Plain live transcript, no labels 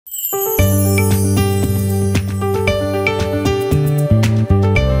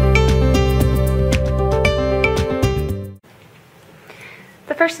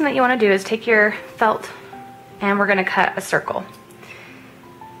first thing that you want to do is take your felt and we're going to cut a circle.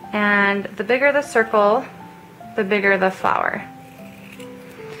 And the bigger the circle, the bigger the flower.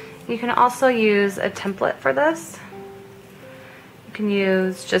 You can also use a template for this. You can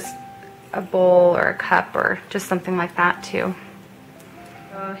use just a bowl or a cup or just something like that too.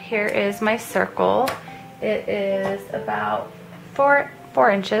 So here is my circle. It is about 4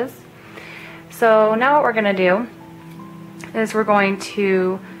 inches. So now what we're going to do is we're going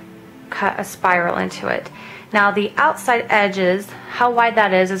to cut a spiral into it. Now the outside edges, how wide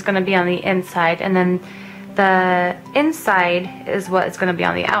that is going to be on the inside, and then the inside is what is going to be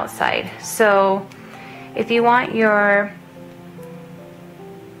on the outside. So if you want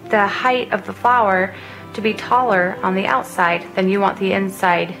the height of the flower to be taller on the outside, then you want the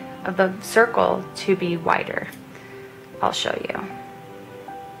inside of the circle to be wider. I'll show you.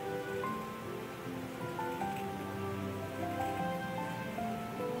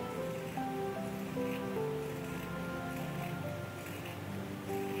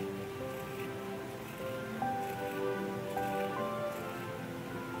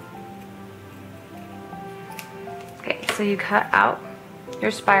 Okay, so you cut out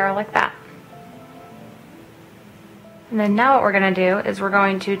your spiral like that. And then now what we're going to do is we're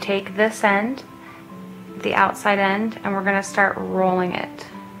going to take this end, the outside end, and we're going to start rolling it.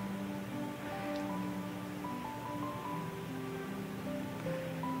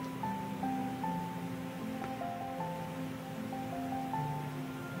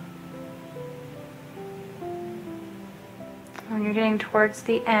 When you're getting towards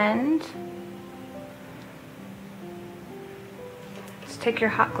the end, just take your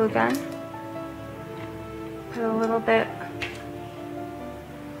hot glue gun, put a little bit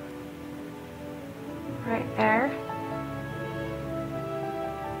right there,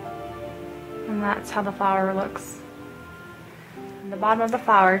 and that's how the flower looks. On the bottom of the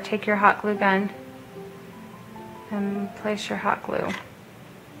flower, take your hot glue gun and place your hot glue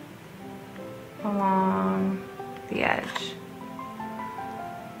along the edge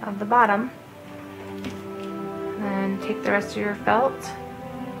of the bottom, and then take the rest of your felt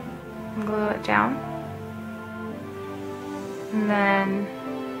and glue it down. And then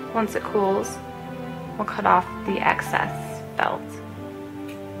once it cools, we'll cut off the excess felt.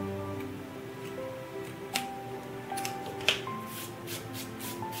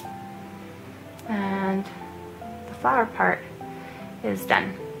 And the flower part is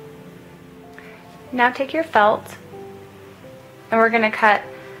done. Now take your felt and we're going to cut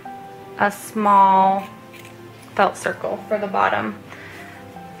a small felt circle for the bottom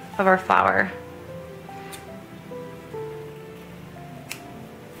of our flower.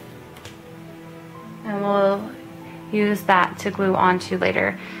 And we'll use that to glue onto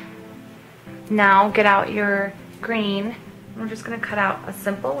later. Now get out your green. We're just going to cut out a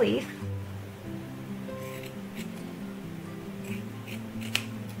simple leaf.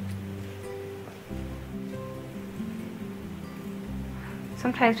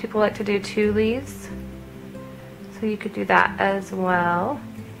 Sometimes people like to do 2 leaves, so you could do that as well.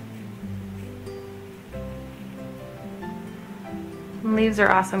 And leaves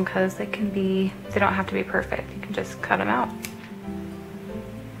are awesome because they don't have to be perfect. You can just cut them out.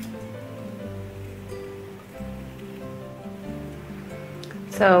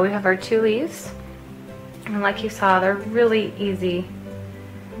 So we have our 2 leaves, and like you saw, they're really easy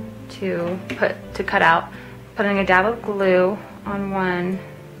to cut out. Putting a dab of glue on one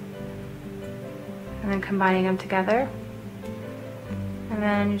and then combining them together, and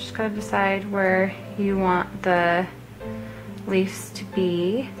then you just gotta decide where you want the leaves to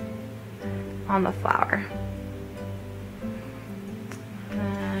be on the flower.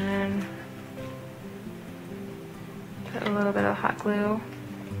 And put a little bit of hot glue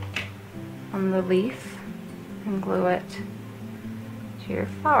on the leaf and glue it to your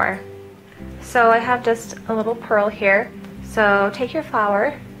flower. So I have just a little pearl here. So take your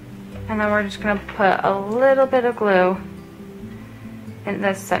flower, and then we're just going to put a little bit of glue in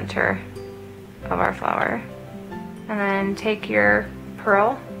the center of our flower. And then take your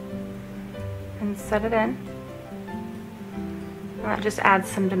pearl and set it in. And that just adds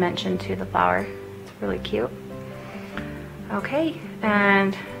some dimension to the flower. It's really cute. Okay,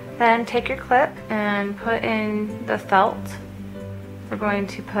 and then take your clip and put in the felt. We're going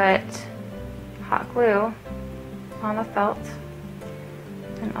to put hot glue on the felt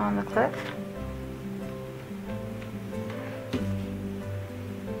and on the clip,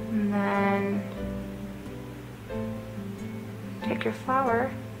 and then take your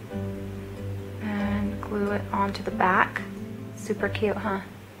flower and glue it onto the back. Super cute, huh?